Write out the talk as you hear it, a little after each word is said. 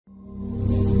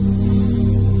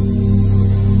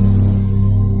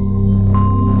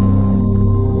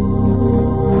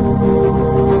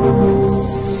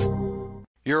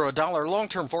Euro dollar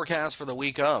long-term forecast for the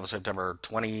week of September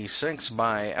 26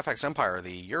 by FX Empire.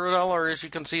 The euro dollar, as you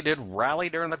can see, did rally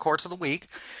during the course of the week,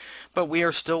 but we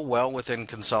are still well within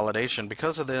consolidation.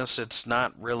 Because of this, it's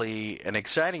not really an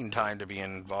exciting time to be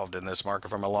involved in this market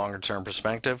from a longer-term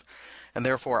perspective, and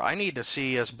therefore I need to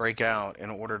see us break out in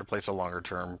order to place a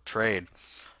longer-term trade.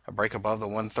 A break above the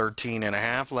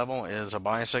 113.5 level is a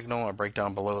buy signal. A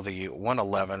breakdown below the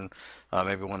 111,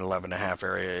 maybe 111.5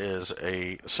 area is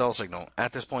a sell signal.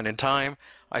 At this point in time,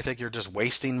 I think you're just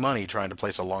wasting money trying to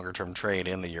place a longer term trade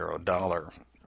in the euro dollar.